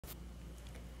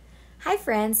Hi,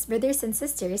 friends, brothers, and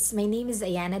sisters. My name is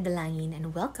Ayana Dalangin,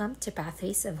 and welcome to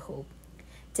Pathways of Hope.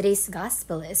 Today's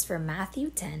gospel is from Matthew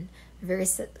 10,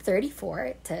 verse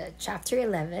 34 to chapter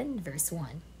 11, verse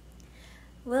 1.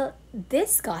 Well,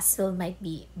 this gospel might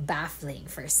be baffling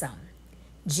for some.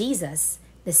 Jesus,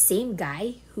 the same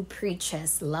guy who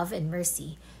preaches love and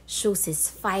mercy, shows his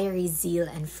fiery zeal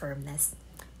and firmness.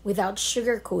 Without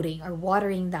sugarcoating or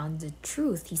watering down the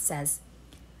truth, he says,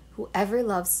 "Whoever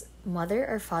loves mother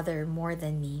or father more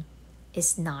than me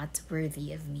is not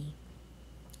worthy of me."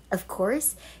 Of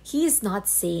course, he is not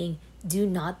saying, "Do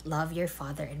not love your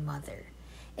father and mother."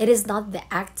 It is not the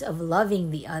act of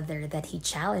loving the other that he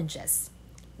challenges,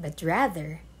 but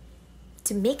rather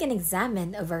to make an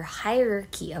examine of our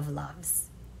hierarchy of loves.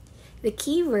 The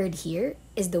key word here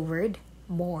is the word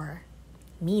more,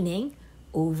 meaning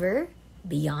over,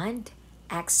 beyond,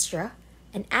 extra,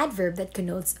 an adverb that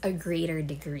connotes a greater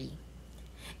degree.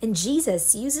 And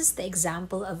Jesus uses the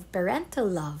example of parental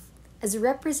love as a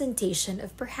representation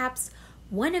of perhaps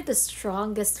one of the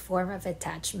strongest form of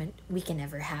attachment we can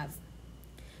ever have.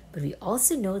 But we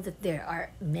also know that there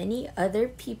are many other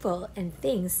people and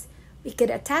things we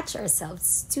could attach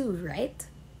ourselves to, right?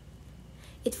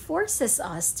 It forces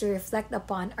us to reflect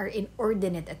upon our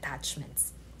inordinate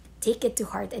attachments, take it to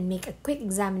heart, and make a quick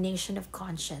examination of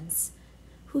conscience.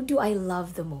 Who do I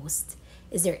love the most?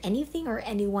 Is there anything or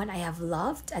anyone I have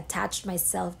loved, attached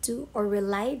myself to, or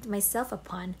relied myself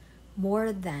upon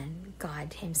more than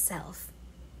God Himself?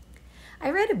 I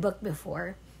read a book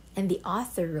before, and the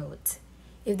author wrote,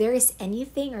 "If there is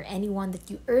anything or anyone that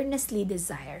you earnestly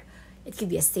desire, it could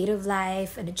be a state of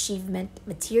life, an achievement,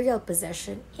 material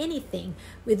possession, anything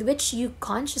with which you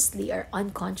consciously or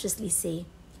unconsciously say,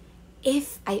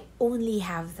 'If I only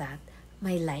have that,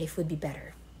 my life would be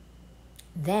better,'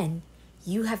 then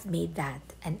you have made that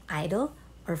an idol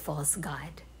or false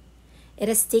god. It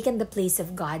has taken the place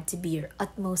of God to be your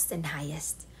utmost and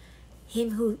highest,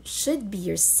 Him who should be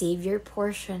your savior,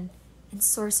 portion, and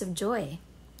source of joy."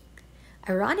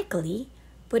 Ironically,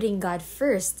 putting God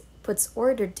first puts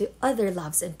order to other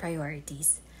loves and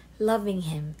priorities. Loving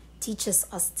Him teaches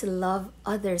us to love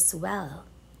others well.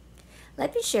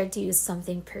 Let me share to you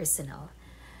something personal.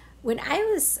 When I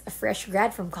was a fresh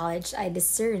grad from college, I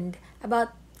discerned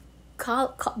about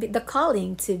the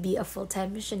calling to be a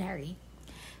full-time missionary.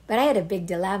 But I had a big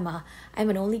dilemma. I'm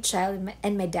an only child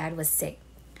and my dad was sick.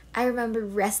 I remember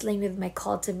wrestling with my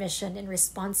call to mission and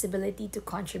responsibility to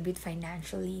contribute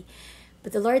financially.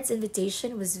 But the Lord's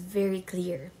invitation was very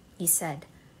clear. He said,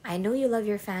 "I know you love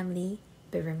your family,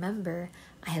 but remember,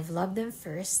 I have loved them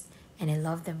first and I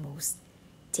love them most.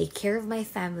 Take care of my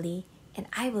family and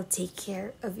I will take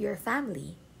care of your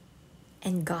family."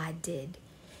 And God did.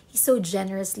 He so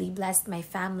generously blessed my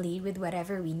family with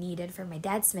whatever we needed for my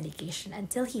dad's medication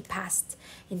until he passed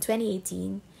in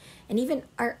 2018, and even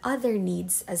our other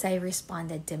needs as I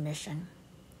responded to mission.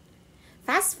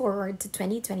 Fast forward to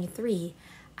 2023,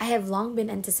 I have long been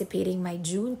anticipating my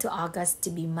June to August to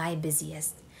be my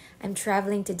busiest. I'm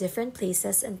traveling to different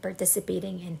places and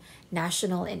participating in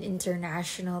national and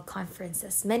international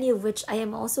conferences, many of which I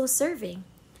am also serving.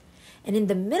 And in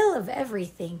the middle of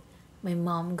everything, my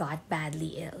mom got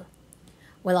badly ill.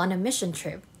 While on a mission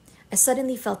trip, I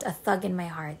suddenly felt a tug in my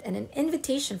heart and an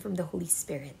invitation from the Holy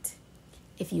Spirit.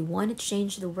 If you want to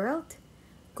change the world,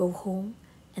 go home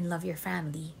and love your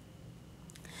family.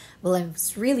 Well, I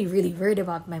was really worried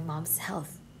about my mom's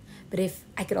health. But if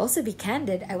I could also be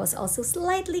candid, I was also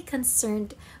slightly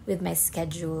concerned with my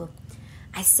schedule.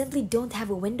 I simply don't have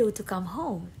a window to come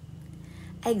home.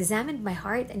 I examined my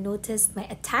heart and noticed my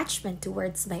attachment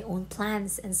towards my own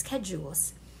plans and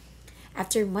schedules.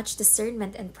 After much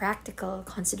discernment and practical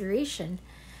consideration,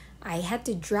 I had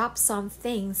to drop some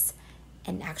things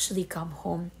and actually come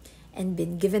home and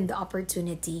been given the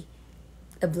opportunity,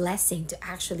 a blessing to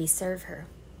actually serve her.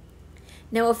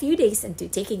 Now, a few days into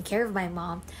taking care of my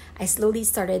mom, I slowly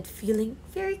started feeling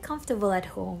very comfortable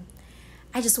at home.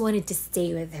 I just wanted to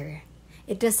stay with her.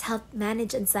 It does help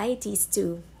manage anxieties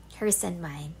too, hers and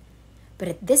mine. But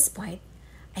at this point,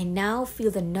 I now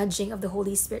feel the nudging of the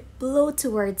Holy Spirit blow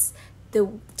towards the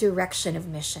direction of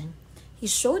mission. He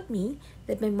showed me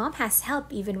that my mom has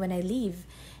help even when I leave,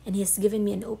 and He has given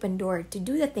me an open door to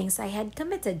do the things I had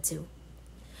committed to.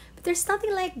 But there's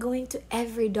nothing like going to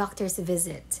every doctor's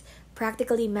visit,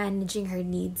 practically managing her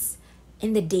needs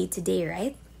in the day-to-day,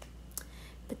 right?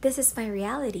 But this is my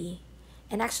reality.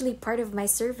 And actually part of my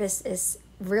service is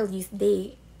World Youth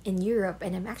Day in Europe,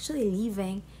 and I'm actually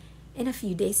leaving in a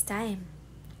few days' time.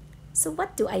 So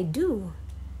what do I do?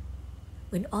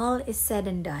 When all is said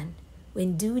and done,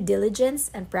 when due diligence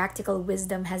and practical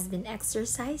wisdom has been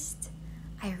exercised,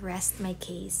 I rest my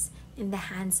case in the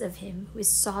hands of Him who is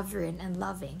sovereign and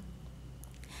loving.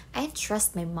 I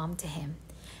entrust my mom to Him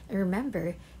and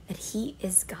remember that He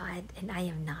is God and I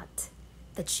am not.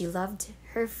 That He loved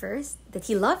her first,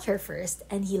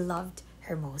 and He loved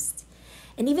her most.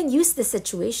 And even use this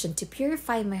situation to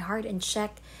purify my heart and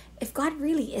check if God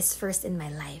really is first in my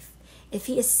life. If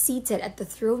He is seated at the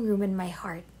throne room in my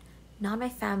heart, not my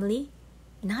family,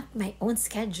 not my own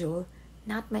schedule,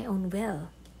 not my own will.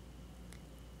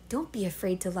 Don't be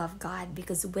afraid to love God,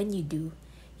 because when you do,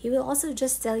 He will also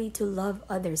just tell you to love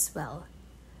others well.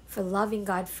 For loving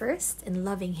God first and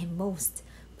loving Him most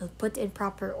will put in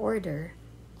proper order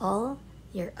all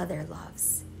your other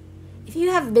loves. If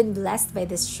you have been blessed by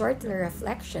this short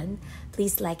reflection,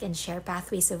 please like and share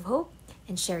Pathways of Hope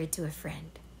and share it to a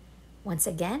friend. Once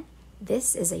again,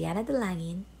 this is Ayana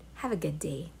Dalangin. Have a good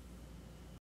day.